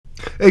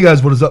Hey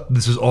guys, what is up?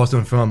 This is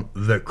Austin from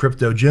the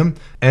Crypto Gym,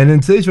 and in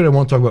today's video I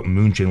want to talk about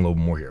Moonchain a little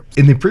more here.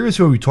 In the previous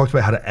video we talked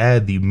about how to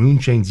add the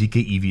Moonchain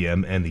ZK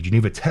EVM and the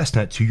Geneva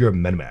Testnet to your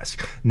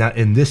MetaMask. Now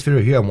in this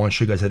video here I want to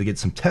show you guys how to get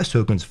some test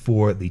tokens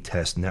for the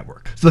test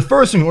network. So the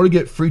first thing, in order to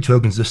get free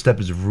tokens, this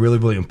step is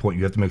really important.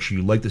 You have to make sure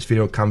you like this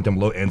video, comment down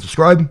below, and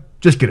subscribe.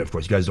 Just kidding, of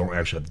course, you guys don't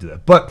actually have to do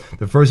that. But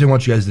the first thing I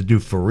want you guys to do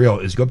for real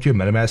is go up to your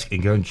MetaMask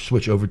and go and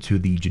switch over to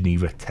the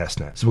Geneva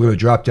Testnet. So we're going to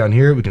drop down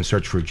here, we can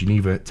search for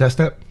Geneva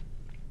Testnet.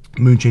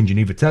 Moonchain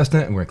Geneva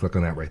Testnet, and we're going to click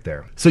on that right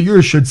there. So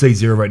yours should say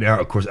 0 right now.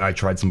 Of course, I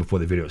tried some before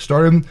the video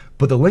started,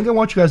 but the link I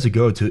want you guys to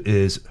go to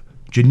is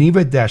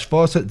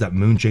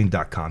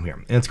geneva-faucet.moonchain.com here.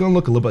 And it's going to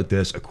look a little bit like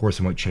this. Of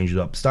course, I might change it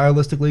up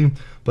stylistically,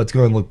 but it's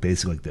going to look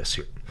basically like this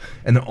here.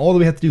 And then all that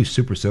we have to do is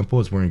super simple.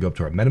 Is we're going to go up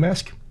to our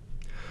MetaMask.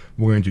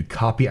 We're going to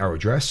copy our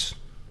address,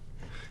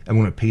 and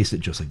we're going to paste it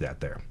just like that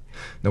there.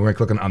 Now we're going to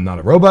click on I'm not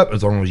a robot.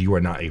 As long as you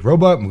are not a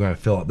robot, we're going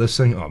to fill out this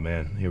thing. Oh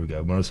man, here we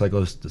go.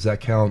 Motorcyclist, does that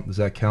count? Does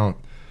that count?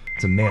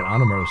 It's a man on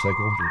a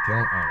motorcycle. Do you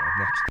count? I don't know.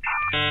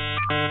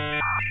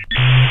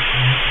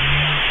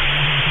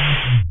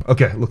 Next.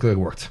 Okay, look like it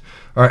worked.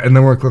 All right, and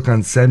then we're going to click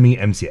on Send Me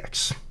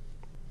MCX.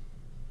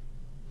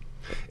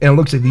 And it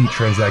looks like the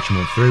transaction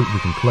went through. We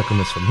can click on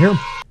this from here.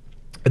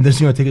 And this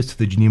is going to take us to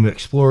the Geneva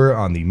Explorer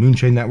on the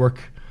Moonchain network.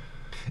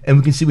 And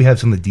we can see we have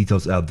some of the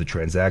details of the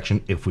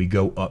transaction. If we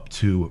go up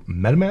to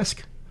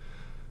MetaMask,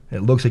 it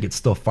looks like it's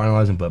still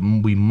finalizing, but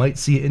we might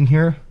see it in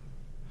here.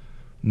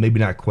 Maybe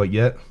not quite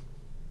yet.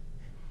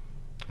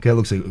 Okay, it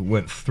looks like it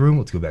went through.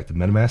 Let's go back to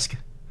MetaMask.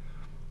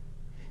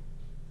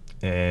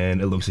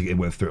 And it looks like it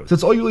went through. So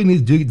that's all you really need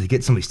to do to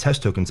get some of these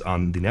test tokens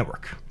on the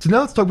network. So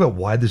now let's talk about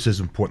why this is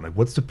important. Like,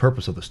 what's the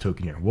purpose of this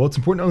token here? Well, it's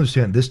important to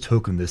understand this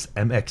token, this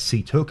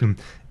MXC token,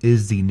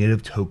 is the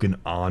native token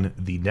on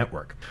the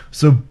network.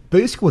 So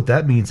basically what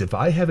that means, if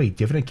I have a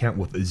different account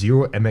with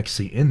 0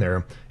 MXC in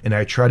there and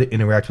I try to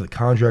interact with a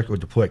contract or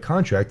deploy a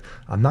contract,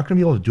 I'm not going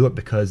to be able to do it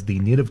because the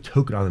native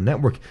token on the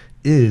network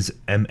is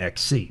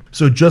MXC.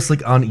 So just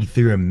like on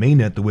Ethereum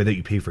mainnet, the way that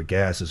you pay for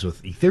gas is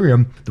with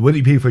Ethereum, the way that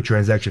you pay for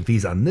transaction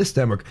fees on this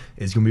network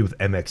is going to be with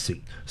MXC.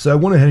 So I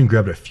went ahead and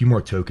grabbed a few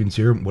more tokens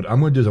here. What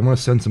I'm going to do is I'm going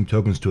to send some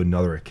tokens to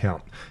another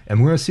account,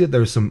 and we're going to see that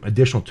there's some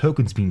additional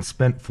tokens being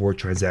spent for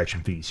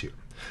transaction fees here.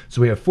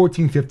 So we have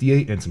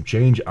 1458 and some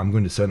change. I'm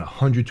going to send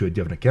 100 to a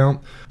different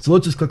account. So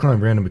let's just click on a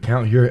random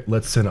account here.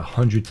 Let's send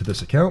 100 to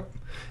this account.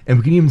 And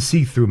we can even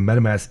see through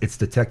MetaMask, it's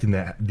detecting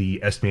the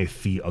estimated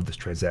fee of this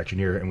transaction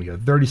here. And we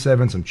have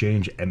 37, some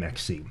change,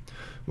 MXC.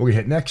 We're going to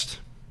hit next.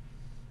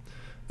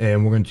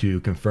 And we're going to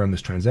confirm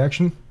this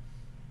transaction.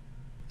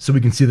 So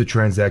we can see the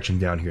transaction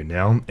down here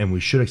now. And we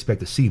should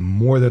expect to see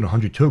more than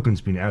 100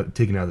 tokens being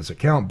taken out of this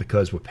account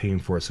because we're paying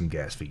for some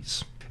gas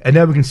fees. And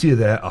now we can see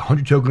that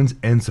 100 tokens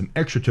and some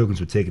extra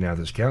tokens were taken out of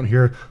this account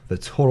here. The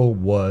total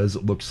was,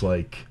 looks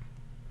like,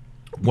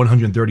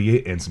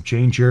 138 and some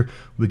change here.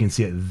 We can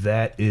see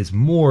that is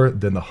more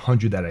than the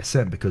 100 that I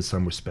sent because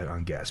some were spent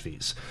on gas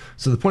fees.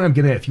 So the point I'm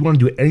getting at, if you want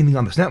to do anything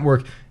on this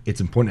network, it's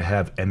important to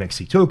have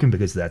MXC token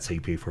because that's how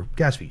you pay for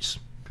gas fees.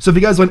 So if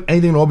you guys learned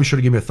anything at all, be sure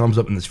to give me a thumbs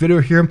up in this video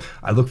here.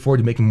 I look forward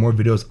to making more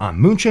videos on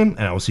Moonchain,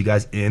 and I will see you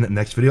guys in the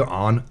next video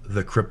on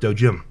the Crypto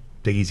Gym.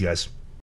 Take it easy, guys.